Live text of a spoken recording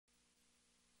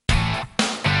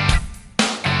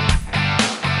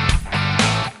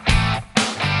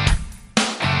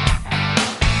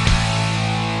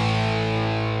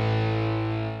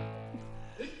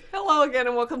again,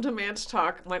 and welcome to Manch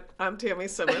Talk. I'm Tammy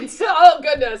Simmons. Oh,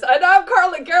 goodness. And I'm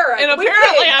Carla Garrett. And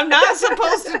apparently I'm not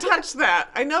supposed to touch that.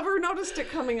 I never noticed it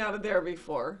coming out of there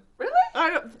before. Really?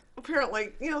 Apparently,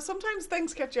 sometimes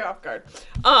things catch you off guard.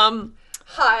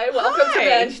 Hi, welcome to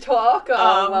Manch Talk.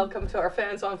 Welcome to our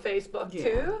fans on Facebook,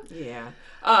 too. Yeah.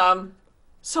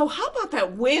 So how about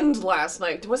that wind last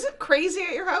night? Was it crazy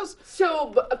at your house?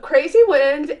 So a crazy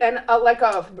wind and like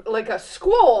a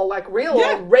squall, like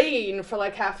real rain for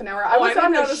like half an hour. I was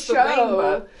on a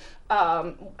show.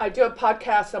 I do a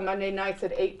podcast on Monday nights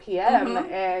at 8 p.m.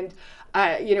 And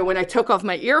when I took off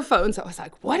my earphones, I was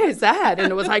like, "What is that?"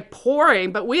 And it was like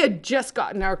pouring. But we had just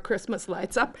gotten our Christmas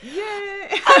lights up.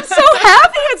 Yay! I'm so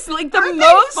happy. It's like the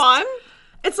most fun.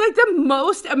 It's like the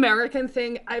most American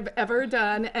thing I've ever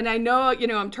done. And I know,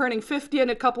 I'm turning 50 in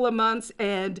a couple of months,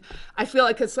 and I feel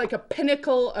like it's like a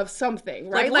pinnacle of something,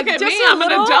 right? Like look at me, I'm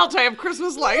an adult, I have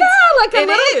Christmas lights. Yeah, like a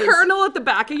little kernel at the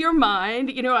back of your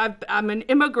mind. I'm an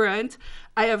immigrant.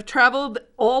 I have traveled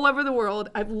all over the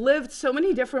world. I've lived so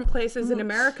many different places in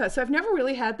America, so I've never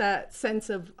really had that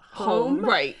sense of home.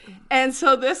 Right. And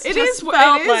so this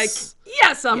felt like,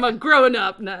 yes, I'm a grown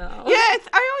up now. Yeah,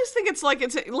 I always think it's like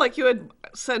you had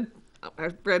said,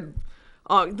 I read,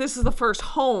 this is the first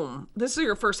home. This is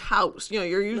your first house.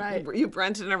 You've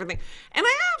rented and everything. And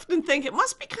I often think it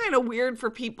must be kind of weird for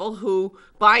people who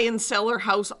buy and sell their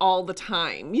house all the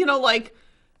time.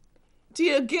 Do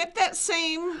you get that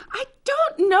same? I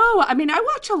don't know. I mean, I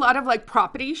watch a lot of like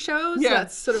property shows. Yeah.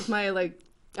 That's sort of my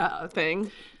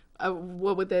thing.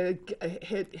 What would the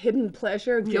hidden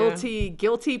pleasure,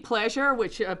 guilty pleasure,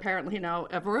 which apparently now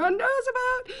everyone knows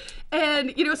about.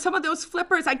 And, some of those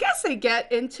flippers, I guess they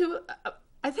get into,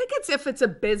 I think it's if it's a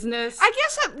business. I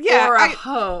guess, or a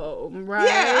home, right?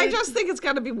 Yeah, I just think it's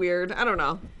got to be weird. I don't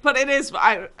know. But it is,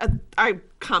 I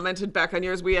commented back on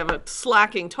yours. We have a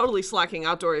totally slacking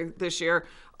outdoor this year.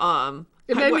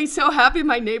 It made me so happy.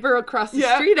 My neighbor across the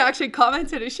street actually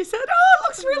commented, and she said, "Oh, it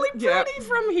looks really pretty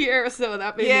from here." So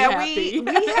that made me happy.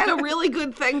 we had a really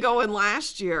good thing going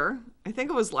last year. I think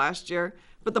it was last year.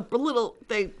 But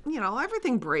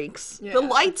everything breaks. Yeah. The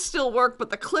lights still work,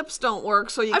 but the clips don't work.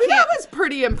 So I was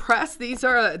pretty impressed. These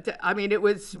are, it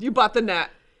was. You bought the net.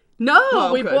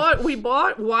 No, we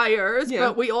bought wires,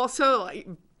 but we also,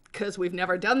 because we've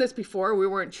never done this before, we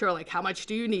weren't sure like how much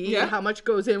do you need and how much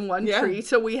goes in one tree.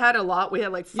 So we had a lot. We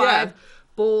had like 5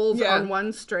 bowls on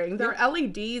one string. They're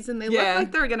LEDs and they look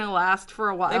like they're gonna last for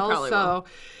a while. They probably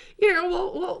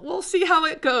will. We'll see how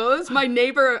it goes. My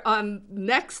neighbor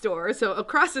next door, so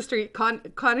across the street,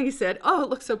 Connie said, "Oh, it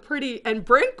looks so pretty." And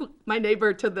Brink, my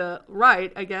neighbor to the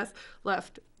right, I guess,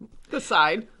 left. The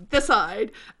side.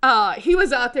 He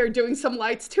was out there doing some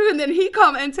lights too, and then he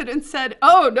commented and said,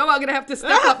 "Oh no, I'm gonna have to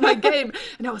step up my game."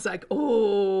 And I was like,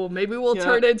 "Oh, maybe we'll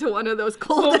turn into one of those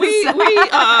cold."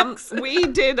 Well,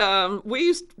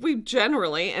 we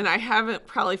generally, and I haven't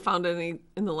probably found any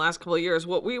in the last couple of years.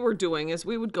 What we were doing is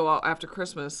we would go out after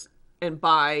Christmas and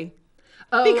buy,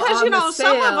 because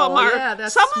some of them are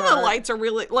some of the lights are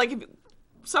really like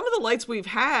some of the lights we've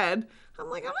had. I'm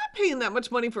like, I'm not paying that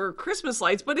much money for Christmas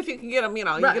lights, but if you can get them, you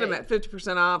get them at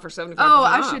 50% off or 75% off. Oh,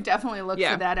 I should definitely look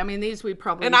for that. I mean, these we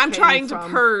probably And I'm trying to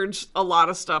purge a lot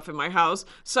of stuff in my house,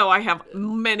 so I have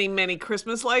many, many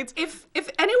Christmas lights. If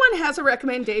anyone has a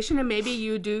recommendation, and maybe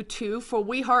you do too, for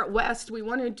We Heart West, we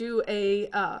want to do a...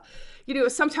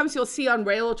 sometimes you'll see on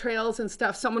rail trails and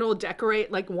stuff, someone will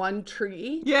decorate like one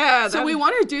tree. Yeah. So we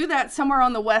want to do that somewhere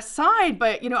on the west side.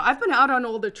 But, I've been out on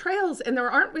all the trails and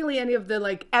there aren't really any of the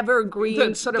like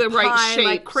evergreen sort of pine,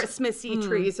 like Christmassy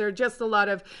trees. They're just a lot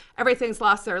of, everyth's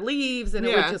lost their leaves and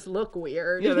it would just look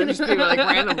weird. Yeah, they'd just be like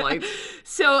random lights.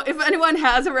 So if anyone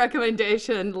has a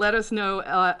recommendation, let us know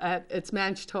at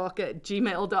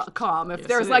itsmanchtalk@gmail.com. If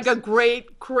there's like a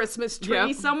great Christmas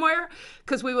tree somewhere,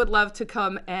 because we would love to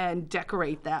come and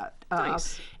decorate that.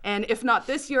 Nice. And if not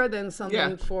this year, then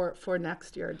something for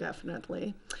next year,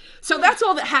 definitely. So that's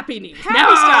all the happy news.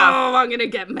 Happy stuff. I'm going to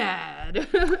get mad.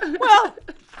 Well,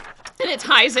 and it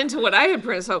ties into what I had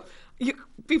printed. So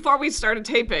before we started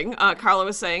taping, Carla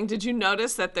was saying, did you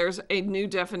notice that there's a new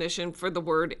definition for the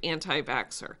word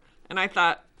anti-vaxxer? And I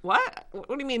thought, what? What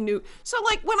do you mean new? So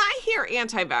like when I hear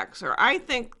anti-vaxxer, I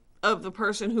think of the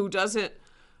person who doesn't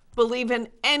believe in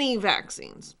any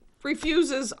vaccines,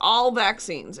 refuses all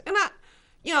vaccines. And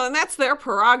and that's their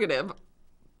prerogative.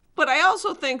 But I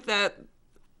also think that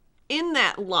in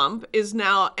that lump is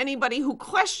now anybody who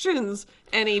questions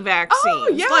any vaccines. Oh,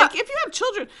 yeah. Like if you have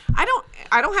children, I don't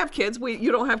have kids. You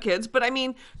don't have kids, but I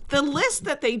mean the list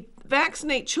that they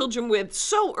vaccinate children with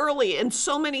so early and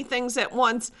so many things at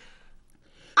once.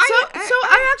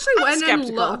 I actually went skeptical.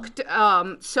 and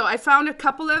looked. So I found a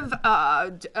couple of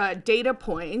data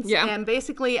points. Yeah. And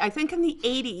basically, I think in the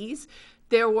 80s,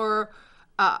 there were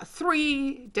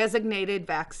 3 designated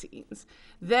vaccines.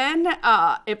 Then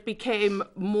it became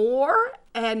more.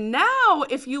 And now,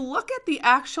 if you look at the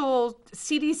actual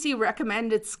CDC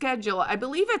recommended schedule, I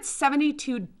believe it's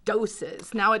 72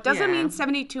 doses. Now, it doesn't mean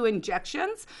 72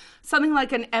 injections. Something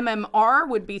like an MMR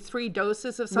would be 3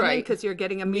 doses of something because you're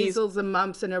getting a measles and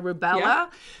mumps and a rubella.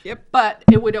 Yep. But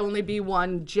it would only be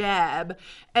 1 jab.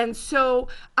 And so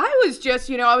I was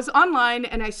just, I was online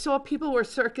and I saw people were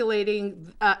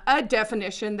circulating a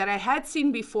definition that I had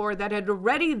seen before that had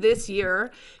already this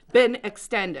year been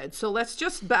extended. So let's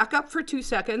just back up for 2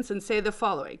 seconds and say the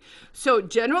following. So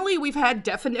generally we've had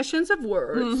definitions of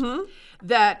words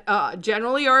that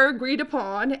generally are agreed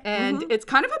upon, and it's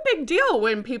kind of a big deal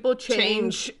when people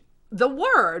change the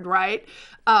word, right?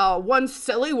 One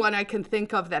silly one I can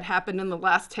think of that happened in the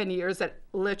last 10 years that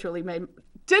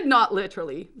did not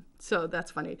literally, so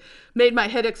that's funny, made my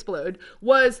head explode,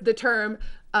 was the term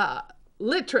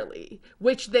literally,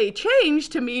 which they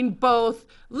changed to mean both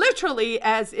literally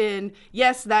as in,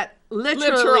 yes, that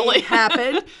literally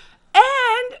happened,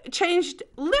 and changed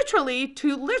literally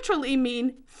to literally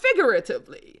mean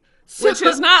figuratively. So, which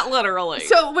is not literally.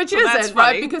 Which isn't,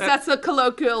 right? Because that's the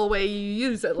colloquial way you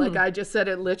use it. Like I just said,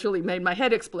 it literally made my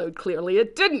head explode. Clearly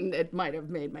it didn't. It might have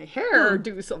made my hair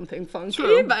do something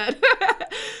funky. But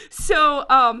so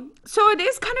it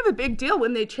is kind of a big deal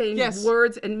when they change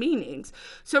words and meanings.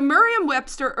 So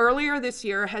Merriam-Webster earlier this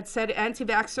year had said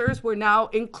anti-vaxxers were now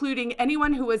including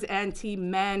anyone who was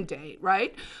anti-mandate,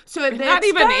 right? So they not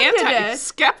even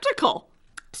anti-skeptical.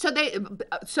 So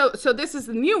this is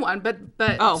the new one, but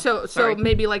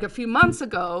maybe like a few months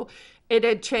ago, it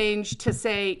had changed to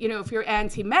say, if you're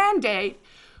anti-mandate,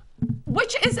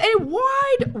 which is a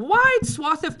wide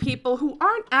swath of people who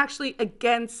aren't actually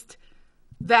against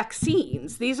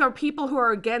vaccines. These are people who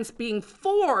are against being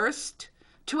forced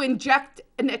to inject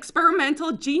an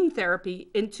experimental gene therapy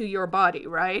into your body,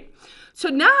 right? So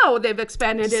now they've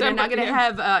expanded it, and I'm going to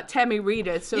have Tammy read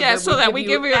it. So that we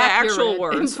give you the actual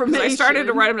words. Information. I started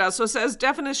to write them down. So it says,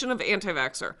 definition of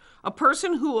anti-vaxxer: a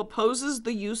person who opposes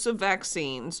the use of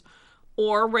vaccines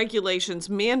or regulations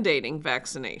mandating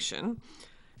vaccination.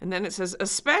 And then it says,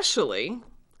 especially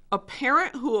a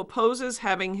parent who opposes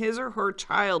having his or her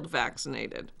child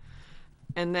vaccinated.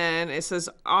 And then it says,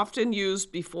 often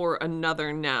used before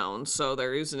another noun. So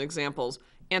they're using examples: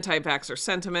 anti-vaxxer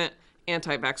sentiment,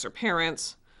 anti-vaxxer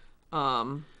parents.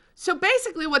 So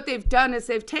basically what they've done is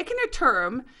they've taken a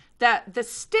term that the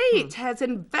state has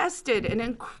invested an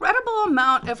incredible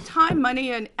amount of time,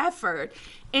 money, and effort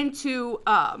into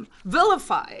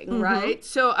vilifying, right?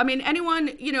 So, I mean, anyone,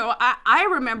 I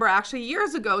remember actually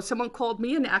years ago, someone called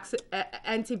me an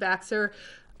anti-vaxxer.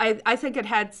 I think it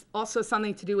had also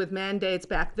something to do with mandates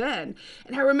back then.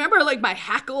 And I remember like my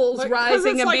hackles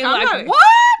rising and being like, what?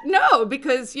 No,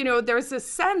 because, there's this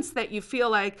sense that you feel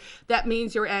like that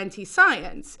means you're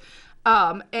anti-science.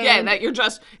 That you're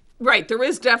just, right. There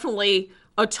is definitely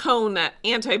a tone that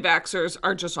anti-vaxxers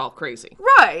are just all crazy.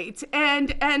 Right.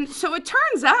 And so it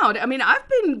turns out, I mean, I've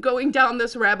been going down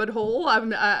this rabbit hole.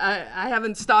 I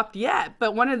haven't stopped yet.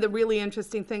 But one of the really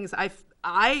interesting things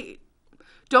I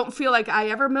don't feel like I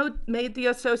ever made the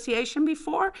association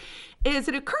before is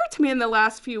it occurred to me in the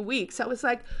last few weeks. I was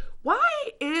like, why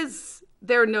is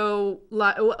there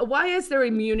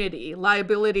immunity,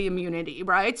 liability immunity,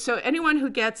 right? So anyone who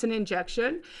gets an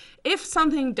injection, if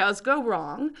something does go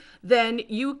wrong, then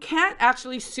you can't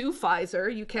actually sue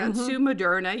Pfizer, you can't sue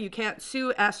Moderna, you can't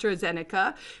sue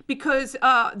AstraZeneca because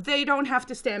they don't have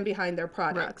to stand behind their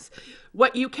products. Right.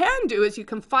 What you can do is you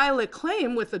can file a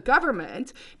claim with the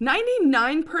government.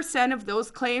 99% of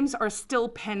those claims are still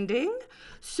pending,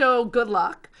 so good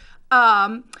luck.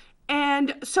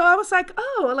 And so I was like,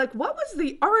 what was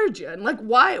the origin? Like,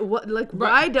 why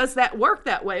does that work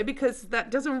that way? Because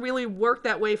that doesn't really work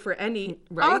that way for any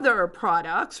other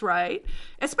products, right?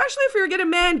 Especially if you're going to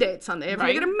mandate something. If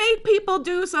you're going to make people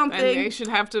do something, and they should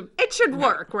have to. It should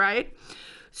work, right?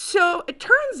 So it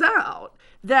turns out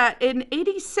that in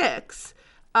 '86,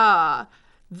 the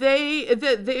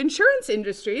insurance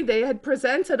industry, they had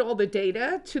presented all the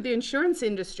data to the insurance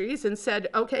industries and said,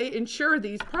 okay, insure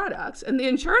these products. And the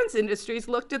insurance industries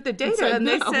looked at the data and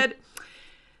they said,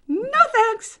 no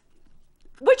thanks.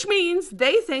 which means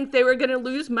they think they were going to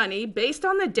lose money based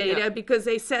on the data because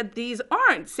they said these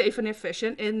aren't safe and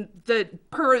efficient in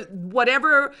per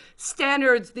whatever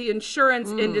standards the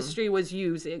insurance industry was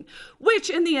using, which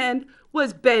in the end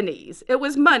was bennies. It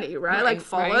was money, right? Like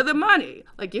follow the money.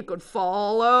 Like you could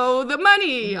follow the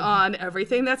money on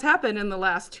everything that's happened in the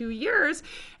last 2 years,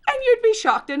 and you'd be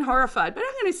shocked and horrified. But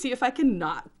I'm going to see if I can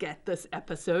not get this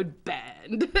episode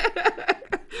banned.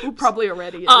 Who probably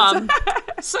already is.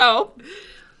 So,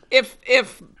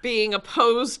 if being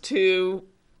opposed to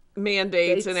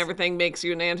mandates and everything makes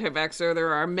you an anti-vaxxer,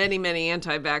 there are many, many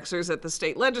anti-vaxxers at the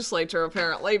state legislature,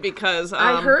 apparently, because...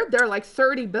 I heard there are like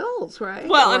 30 bills, right?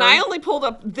 Well, and I only pulled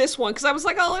up this one, because I was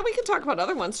like, oh, we can talk about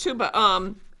other ones, too, but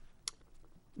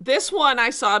this one I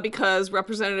saw because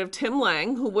Representative Tim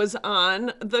Lang, who was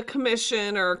on the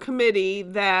commission or committee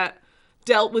that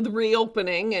dealt with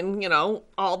reopening and,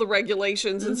 all the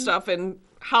regulations and stuff and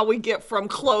how we get from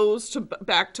closed to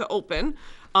back to open.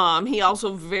 He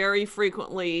also very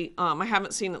frequently, I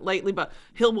haven't seen it lately, but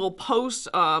will post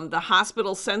the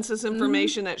hospital census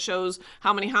information that shows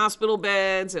how many hospital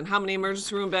beds and how many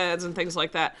emergency room beds and things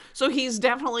like that. So he's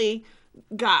definitely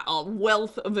got a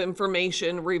wealth of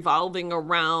information revolving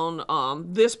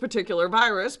around this particular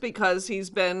virus because he's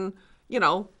been,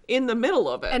 in the middle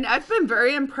of it. And I've been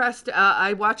very impressed.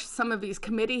 I watched some of these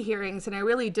committee hearings, and I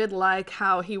really did like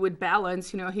how he would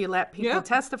balance, he let people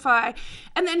testify,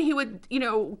 and then he would,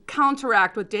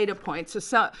 counteract with data points.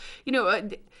 So,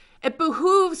 it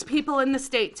behooves people in the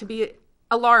state to be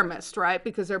alarmist, right?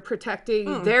 Because they're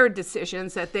protecting their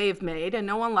decisions that they've made, and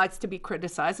no one likes to be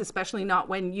criticized, especially not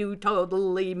when you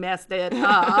totally messed it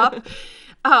up.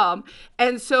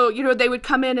 And so, they would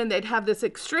come in and they'd have this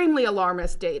extremely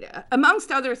alarmist data.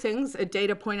 Amongst other things, a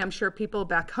data point I'm sure people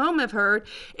back home have heard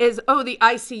is, the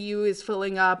ICU is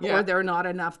filling up or there are not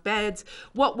enough beds.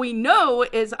 What we know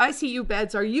is ICU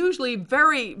beds are usually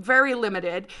very, very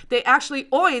limited. They actually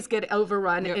always get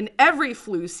overrun in every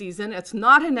flu season. It's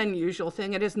not an unusual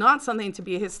thing. It is not something to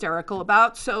be hysterical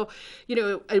about. So,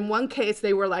 in one case,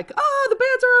 they were like, the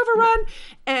beds are overrun.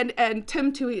 And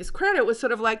Tim, to his credit, was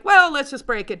sort of like, well, let's just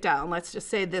break it down. Let's just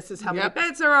say this is how many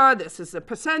beds there are. This is the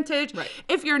percentage. Right.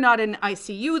 If you're not in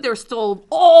ICU, there's still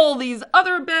all these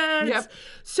other beds.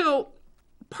 So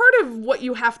part of what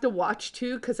you have to watch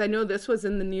too, because I know this was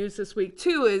in the news this week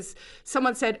too, is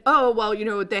someone said,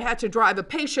 they had to drive a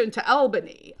patient to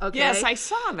Albany. Okay. Yes, I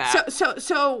saw that.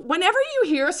 So whenever you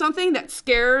hear something that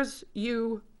scares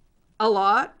you a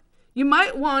lot, you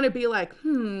might want to be like,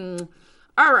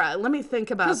 all right, let me think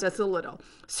about this a little.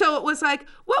 So it was like,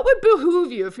 what would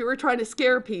behoove you if you were trying to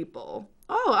scare people?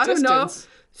 I don't know.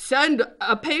 Send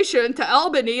a patient to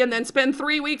Albany and then spend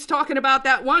 3 weeks talking about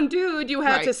that one dude you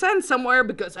had to send somewhere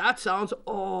because that sounds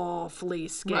awfully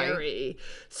scary.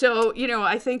 So,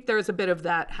 I think there's a bit of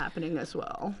that happening as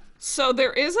well. So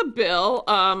there is a bill.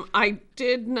 I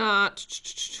did not...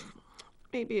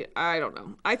 Maybe, I don't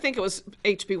know. I think it was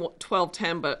HB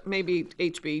 1210, but maybe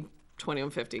HB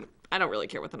 2150. I don't really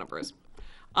care what the number is.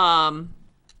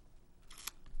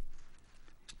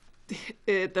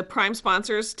 The prime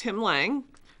sponsor is Tim Lang.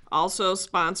 Also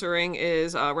sponsoring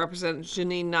is Representative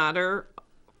Janine Notter,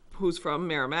 who's from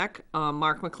Merrimack,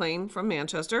 Mark McLean from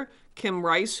Manchester, Kim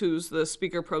Rice, who's the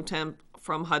Speaker Pro Tem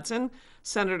from Hudson,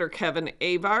 Senator Kevin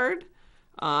Avard,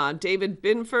 David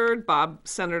Binford,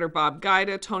 Senator Bob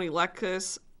Guida, Tony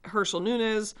Lekis, Herschel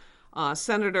Nunes,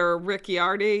 Senator Rick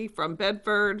Yardy from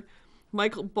Bedford,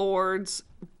 Michael Boards,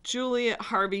 Juliet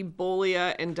Harvey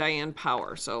Bolia, and Diane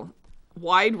Power. So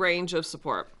wide range of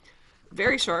support.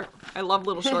 Very short. I love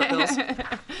little short bills.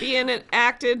 Being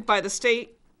enacted by the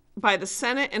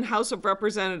Senate and House of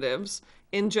Representatives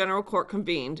in general court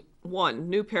convened. 1,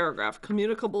 new paragraph,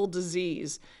 communicable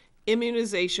disease,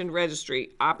 immunization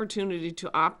registry, opportunity to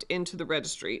opt into the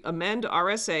registry. Amend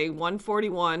RSA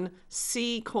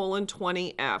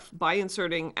 141C:20F by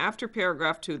inserting after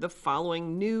paragraph 2 the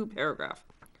following new paragraph.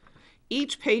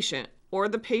 Each patient or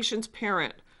the patient's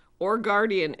parent or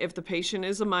guardian, if the patient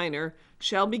is a minor,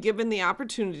 shall be given the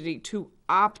opportunity to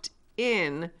opt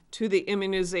in to the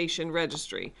immunization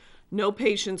registry. No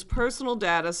patient's personal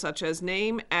data such as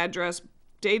name, address,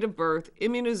 date of birth,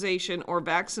 immunization, or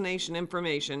vaccination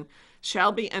information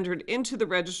shall be entered into the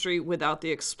registry without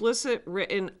the explicit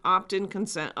written opt-in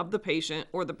consent of the patient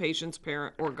or the patient's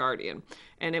parent or guardian,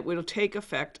 and it will take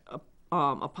effect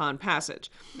upon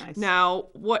passage. Nice. Now,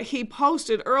 what he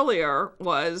posted earlier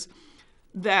was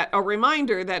that a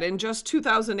reminder that in just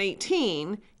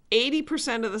 2018,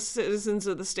 80% of the citizens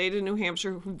of the state of New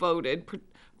Hampshire who voted,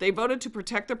 they voted to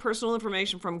protect their personal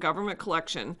information from government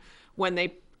collection when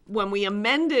they when we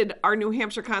amended our New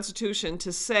Hampshire Constitution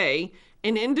to say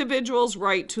an individual's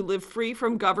right to live free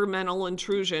from governmental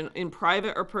intrusion in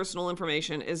private or personal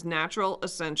information is natural,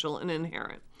 essential, and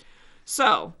inherent.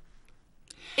 So,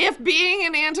 if being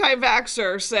an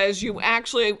anti-vaxxer says you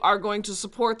actually are going to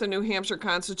support the New Hampshire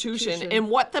Constitution and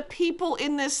what the people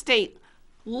in this state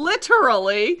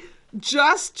literally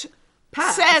just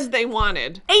said they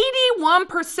wanted.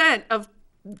 81% of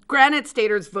Granite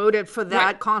Staters voted for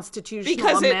that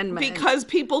constitutional amendment. Because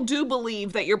people do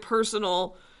believe that your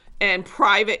personal and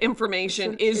private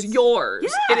information is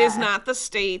yours. Yeah. It is not the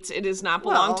state's. It does not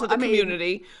belong to the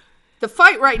community. The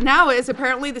fight right now is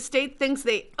apparently the state thinks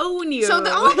they own you. So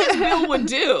all this bill would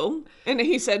do, and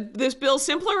he said, this bill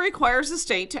simply requires the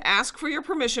state to ask for your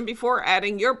permission before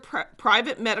adding your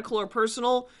private medical or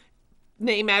personal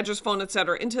name, address, phone,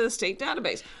 etc. into the state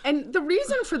database. And the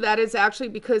reason for that is actually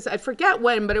because I forget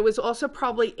when, but it was also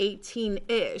probably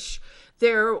 18-ish.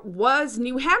 There was,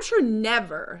 New Hampshire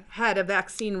never had a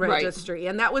vaccine registry. Right.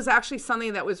 And that was actually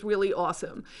something that was really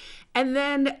awesome. And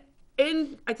then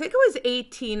I think it was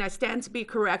 18, I stand to be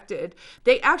corrected,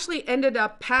 they actually ended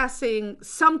up passing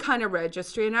some kind of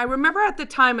registry. And I remember at the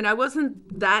time, and I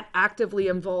wasn't that actively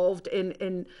involved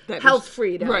in health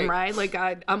freedom, right? Like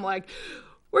I'm like,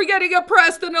 we're getting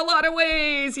oppressed in a lot of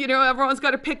ways. You know, everyone's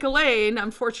got to pick a lane.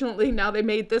 Unfortunately, now they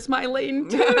made this my lane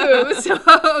too.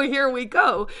 So here we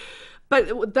go. But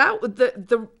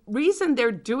the reason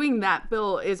they're doing that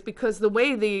bill is because the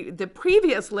way the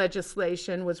previous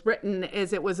legislation was written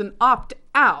is it was an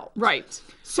opt-out. Right.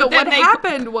 So what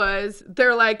happened was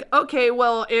they're like, okay,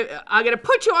 well, I'm going to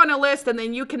put you on a list and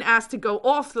then you can ask to go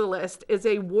off the list is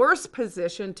a worse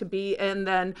position to be in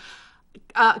than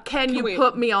can you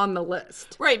put me on the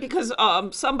list? Right, because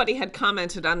somebody had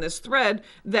commented on this thread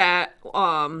that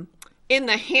in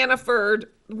the Hannaford,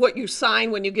 what you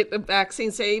sign when you get the vaccine,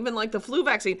 say even like the flu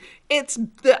vaccine, it's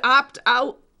the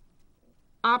opt-out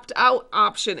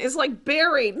option is like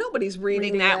buried. Nobody's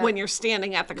reading that when you're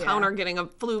standing at the counter getting a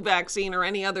flu vaccine or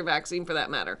any other vaccine for that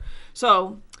matter.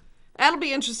 So that'll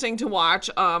be interesting to watch.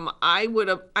 It'll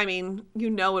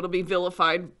be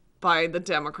vilified by the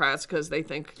Democrats because they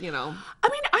think, I mean,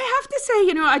 I have to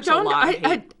say,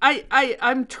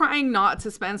 I'm trying not to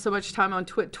spend so much time on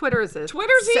Twitter. Twitter's evil.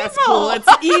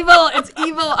 It's evil. It's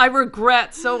evil. I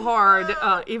regret so hard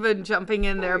even jumping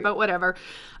in there, but whatever.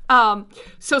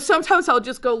 So sometimes I'll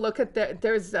just go look at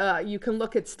you can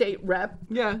look at state rep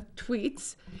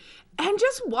tweets and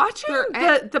just watching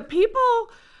the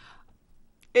people.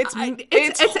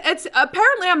 It's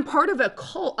apparently I'm part of a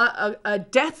cult, a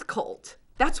death cult.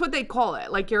 That's what they call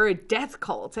it. Like you're a death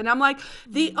cult. And I'm like,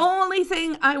 the only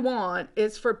thing I want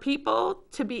is for people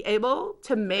to be able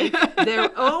to make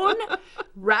their own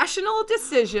rational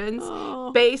decisions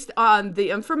based on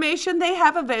the information they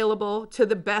have available to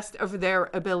the best of their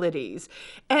abilities.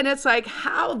 And it's like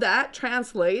how that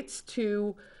translates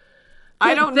to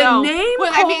I don't know. The name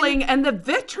calling and the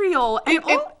vitriol. And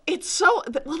it's so,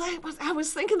 I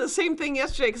was thinking the same thing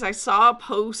yesterday because I saw a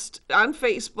post on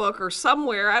Facebook or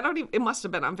somewhere. It must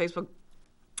have been on Facebook.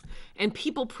 And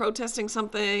people protesting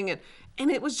something. And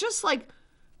it was just like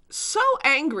so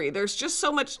angry. There's just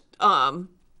so much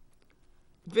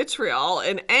vitriol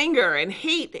and anger and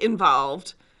hate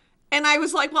involved. And I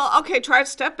was like, well, okay, try to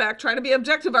step back, try to be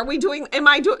objective. Are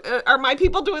my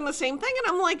people doing the same thing?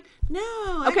 And I'm like,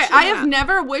 no. Okay, I have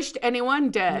never wished anyone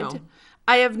dead. No.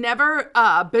 I have never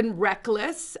been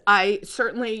reckless. I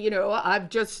certainly, I've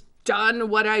just done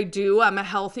what I do. I'm a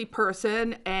healthy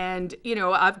person and,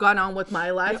 I've gone on with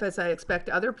my life as I expect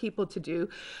other people to do.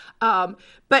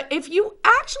 But if you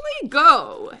actually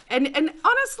go, and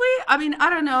honestly, I mean, I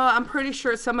don't know, I'm pretty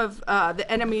sure some of the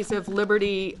enemies of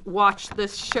liberty watch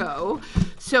this show,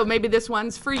 so maybe this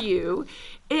one's for you,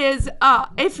 is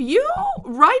if you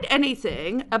write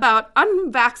anything about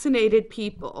unvaccinated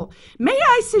people, may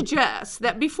I suggest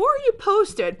that before you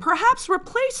post it, perhaps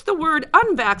replace the word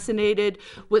unvaccinated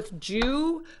with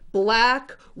Jew,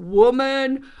 black,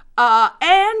 woman,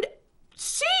 and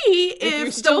see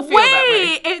if the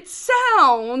way it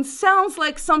sounds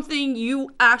like something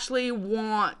you actually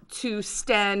want to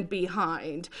stand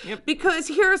behind. Yep. Because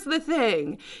here's the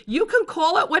thing. You can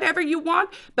call it whatever you want,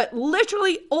 but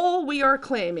literally all we are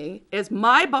claiming is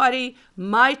my body,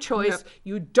 my choice. Yep.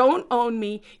 You don't own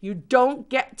me. You don't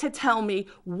get to tell me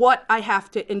what I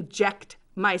have to inject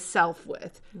myself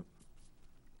with.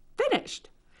 Finished.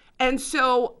 And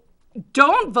so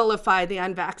don't vilify the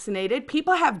unvaccinated.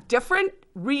 People have different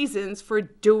reasons for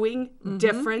doing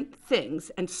different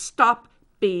things, and stop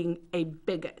being a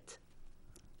bigot.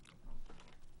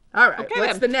 All right. Okay,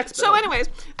 what's then. the next bill? So anyways,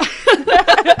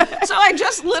 so I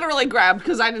just literally grabbed,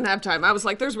 because I didn't have time. I was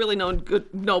like, there's really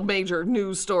no major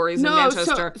news stories in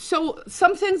Manchester. So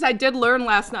some things I did learn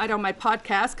last night on my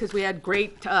podcast, because we had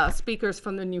great speakers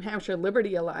from the New Hampshire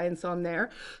Liberty Alliance on there.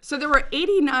 So there were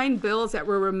 89 bills that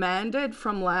were remanded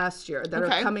from last year that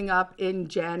are coming up in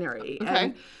January. Okay.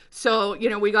 And so,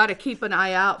 we got to keep an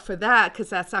eye out for that, because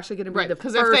that's actually going to be the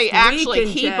first because if they actually week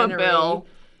in keep January. a bill,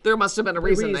 there must have been a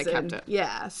reason they kept it.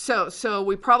 Yeah. So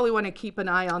we probably want to keep an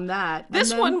eye on that.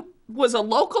 This one was a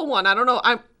local one. I don't know.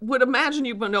 I would imagine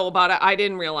you would know about it. I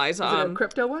didn't realize. Is it a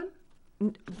crypto one?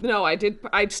 No, I did.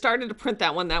 I started to print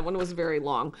that one. That one was very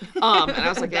long. And I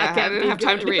was like, I didn't have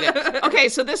time to read it. Okay,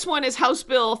 so this one is House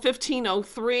Bill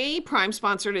 1503. Prime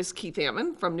sponsored is Keith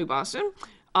Ammon from New Boston.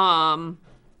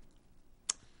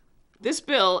 This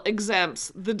bill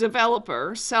exempts the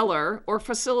developer, seller, or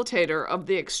facilitator of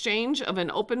the exchange of an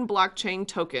open blockchain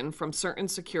token from certain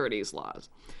securities laws.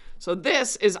 So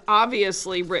this is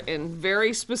obviously written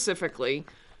very specifically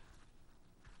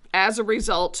as a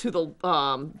result to the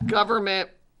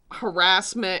government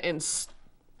harassment and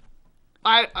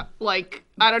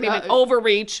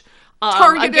overreach.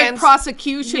 Targeted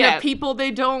prosecution of people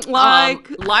they don't like.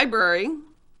 Library,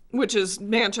 which is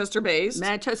Manchester-based.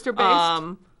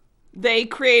 They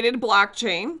created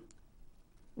blockchain,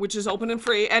 which is open and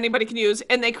free. Anybody can use,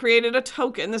 and they created a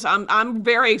token. This I'm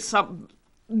very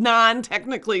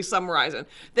non-technically summarizing.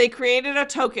 They created a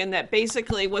token that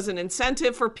basically was an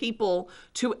incentive for people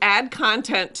to add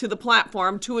content to the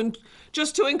platform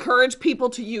just to encourage people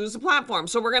to use the platform.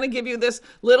 So we're going to give you this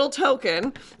little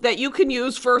token that you can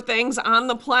use for things on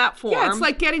the platform. Yeah, it's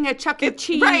like getting a Chuck E.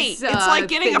 Cheese. Right. It's like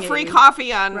getting a free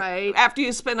coffee after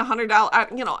you spend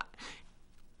 $100.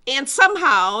 And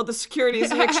somehow the Securities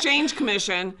and Exchange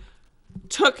Commission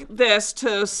took this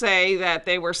to say that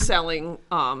they were selling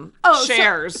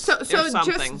shares or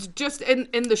something. Just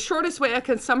in the shortest way I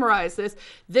can summarize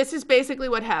this is basically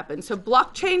what happened. So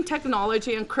blockchain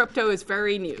technology and crypto is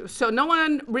very new. So no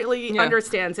one really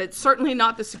understands it. Certainly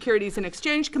not the Securities and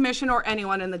Exchange Commission or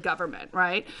anyone in the government,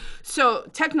 right? So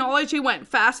technology went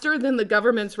faster than the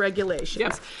government's regulations.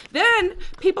 Yep. Then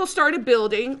people started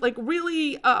building like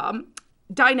really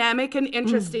dynamic and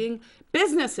interesting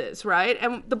businesses, right?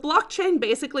 And the blockchain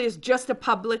basically is just a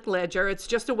public ledger. It's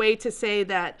just a way to say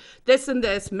that this and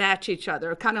this match each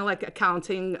other, kind of like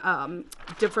accounting,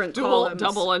 different columns.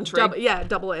 Double entry.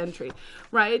 Double entry,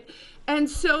 right? And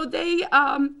so they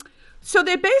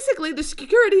basically, the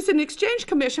Securities and Exchange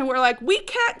Commission were like, we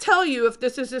can't tell you if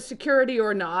this is a security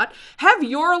or not. Have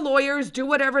your lawyers do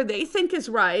whatever they think is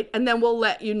right, and then we'll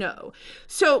let you know.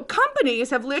 So companies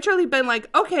have literally been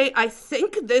like, okay, I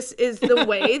think this is the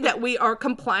way that we are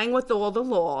complying with all the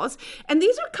laws. And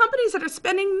these are companies that are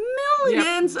spending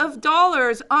millions of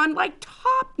dollars on like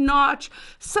top-notch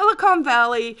Silicon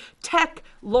Valley tech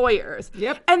lawyers.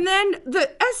 Yep. And then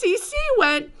the SEC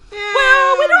went,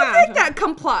 well, we don't think that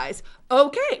complies.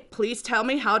 Okay, please tell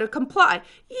me how to comply.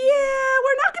 Yeah,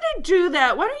 we're not going to do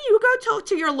that. Why don't you go talk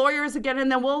to your lawyers again, and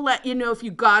then we'll let you know if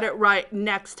you got it right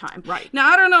next time. Right. Now,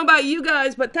 I don't know about you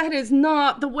guys, but that is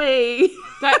not the way.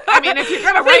 If you're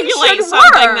going to regulate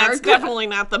something, that's definitely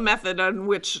not the method on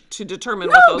which to determine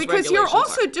what those regulations are. No, because you're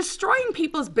also destroying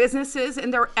people's businesses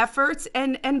and their efforts,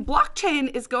 and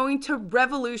blockchain is going to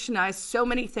revolutionize so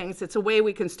many things. It's a way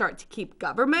we can start to keep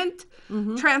government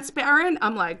transparent.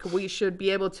 I'm like, we should be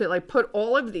able to like put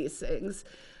all of these things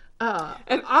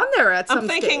on there at some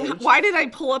stage. I'm thinking, why did I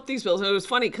pull up these bills? And it was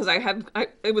funny because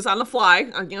it was on the fly,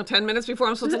 10 minutes before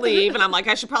I'm supposed to leave, and I'm like,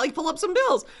 I should probably pull up some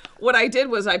bills. What I did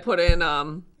was I put in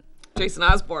Jason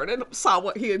Osborne and saw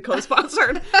what he had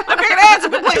co-sponsored. I figured that's a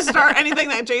good place to start. Anything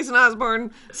that Jason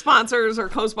Osborne sponsors or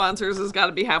co-sponsors has got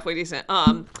to be halfway decent.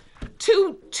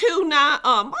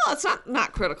 It's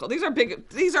not critical. These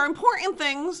are important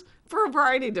things for a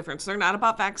variety of different. They're not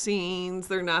about vaccines.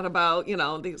 They're not about,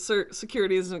 the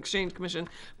Securities and Exchange Commission.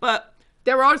 But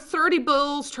there are 30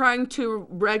 bills trying to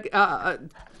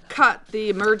cut the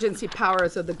emergency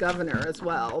powers of the governor as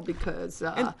well, because...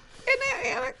 I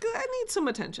need some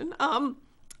attention.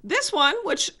 This one,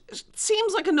 which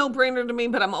seems like a no-brainer to me,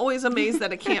 but I'm always amazed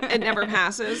that it never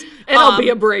passes. It'll be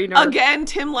a brainer. Again,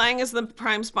 Tim Lang is the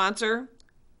prime sponsor.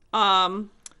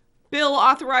 Bill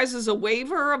authorizes a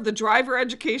waiver of the driver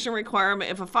education requirement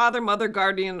if a father, mother,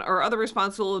 guardian, or other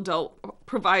responsible adult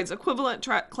provides equivalent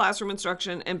classroom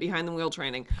instruction and behind-the-wheel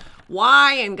training.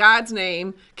 Why, in God's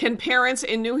name, can parents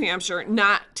in New Hampshire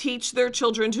not teach their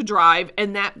children to drive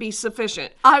and that be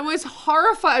sufficient? I was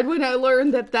horrified when I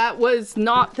learned that was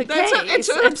not the case. It's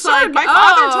absurd. My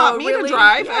father taught me to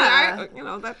drive. Yeah.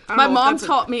 And my mom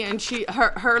taught me, and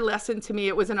her lesson to me,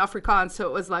 it was in Afrikaans, so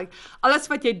it was like, alles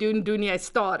wat jy doen, doen jy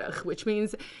stadig, which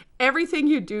means everything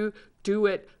you do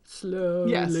it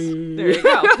slowly. Yes, there you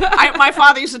go. My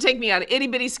father used to take me on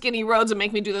itty-bitty skinny roads and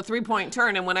make me do the 3-point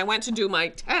turn. And when I went to do my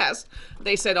test,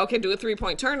 they said, okay, do a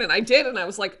 3-point turn. And I did. And I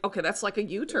was like, okay, that's like a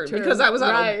U-turn. Because I was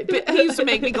on he used to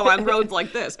make me go on roads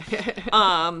like this.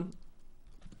 And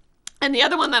the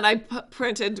other one that I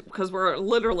printed, because we're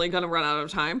literally going to run out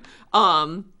of time,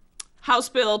 House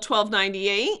Bill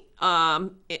 1298.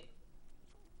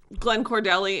 Glenn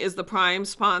Cordelli is the prime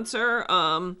sponsor.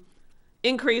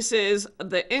 Increases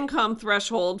the income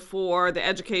threshold for the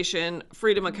education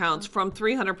freedom accounts from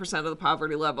 300% of the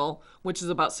poverty level, which is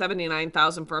about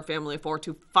 $79,000 for a family of 4,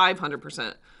 to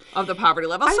 500% of the poverty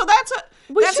level. So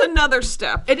that's another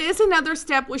step. It is another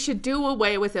step. We should do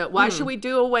away with it. Why should we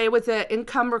do away with the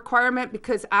income requirement?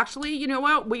 Because actually, you know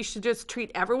what? We should just treat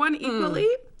everyone equally.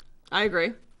 I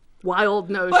agree. Wild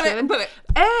notion.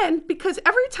 And because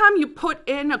every time you put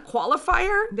in a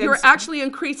qualifier, you're actually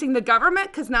increasing the government,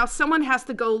 because now someone has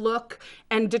to go look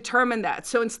and determine that.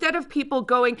 So instead of people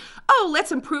going, oh,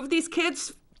 let's improve these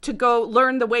kids to go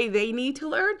learn the way they need to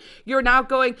learn, you're now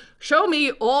going, show me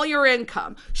all your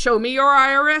income, show me your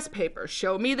IRS papers,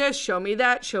 show me this, show me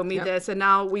that, show me this, and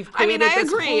now we've created I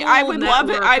this agree. whole I would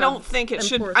love it. I don't network think it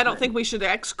should. enforcement. I don't think we should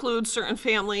exclude certain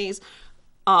families.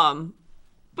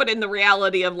 But in the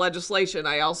reality of legislation,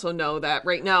 I also know that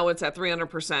right now it's at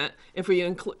 300%. If we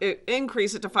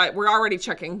increase it to 5, we're already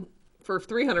checking for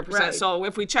 300%. Right. So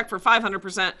if we check for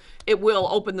 500%, it will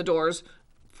open the doors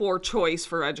for choice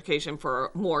for education for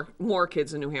more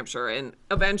kids in New Hampshire. And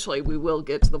eventually we will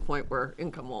get to the point where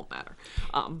income won't matter.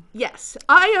 Yes,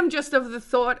 I am just of the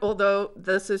thought, although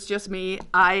this is just me,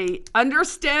 I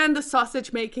understand the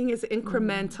sausage making is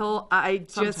incremental. I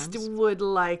just would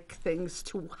like things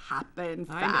to happen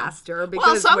faster.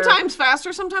 Well, sometimes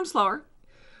faster, sometimes slower.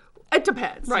 It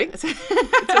depends. Right.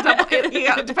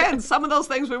 It depends. Some of those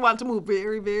things we want to move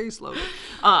very, very slowly.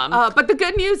 But the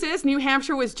good news is New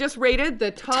Hampshire was just rated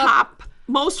the top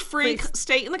most free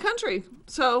state in the country.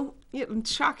 So, yeah,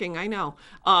 shocking, I know.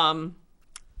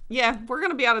 Yeah, we're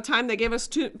going to be out of time. They gave us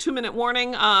 2-minute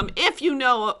warning. If you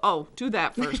know, do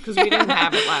that first, because we didn't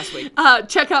have it last week.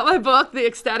 Check out my book, The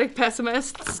Ecstatic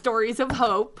Pessimist, Stories of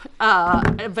Hope,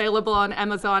 available on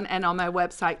Amazon and on my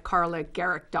website,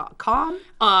 carlagarrick.com.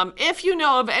 If you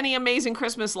know of any amazing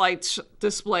Christmas lights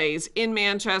displays in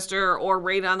Manchester or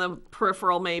right on the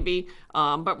peripheral maybe,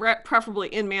 but preferably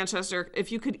in Manchester,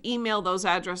 if you could email those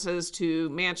addresses to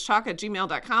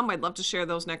manchtalk@gmail.com, I'd love to share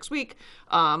those next week.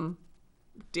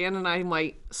 Dan and I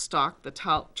might stalk the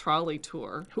trolley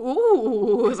tour.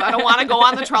 Ooh. Because I don't want to go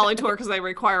on the trolley tour because they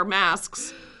require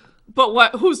masks.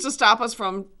 But who's to stop us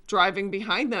from driving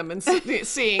behind them and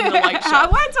seeing the light show? I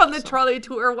went on the trolley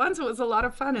tour once. It was a lot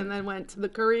of fun. And then went to the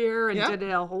Courier and did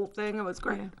a whole thing. It was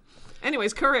great. Yeah.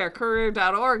 Anyways,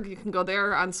 courier.org. You can go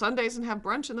there on Sundays and have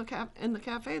brunch in the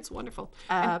cafe. It's wonderful.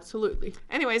 Absolutely.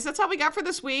 Anyways, that's all we got for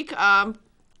this week.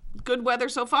 Good weather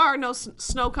so far. No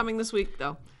snow coming this week,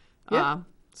 though. Yeah.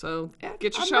 So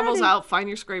get your shovels out, find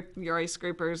your ice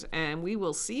scrapers, and we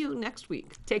will see you next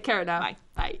week. Take care now. Bye.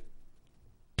 Bye.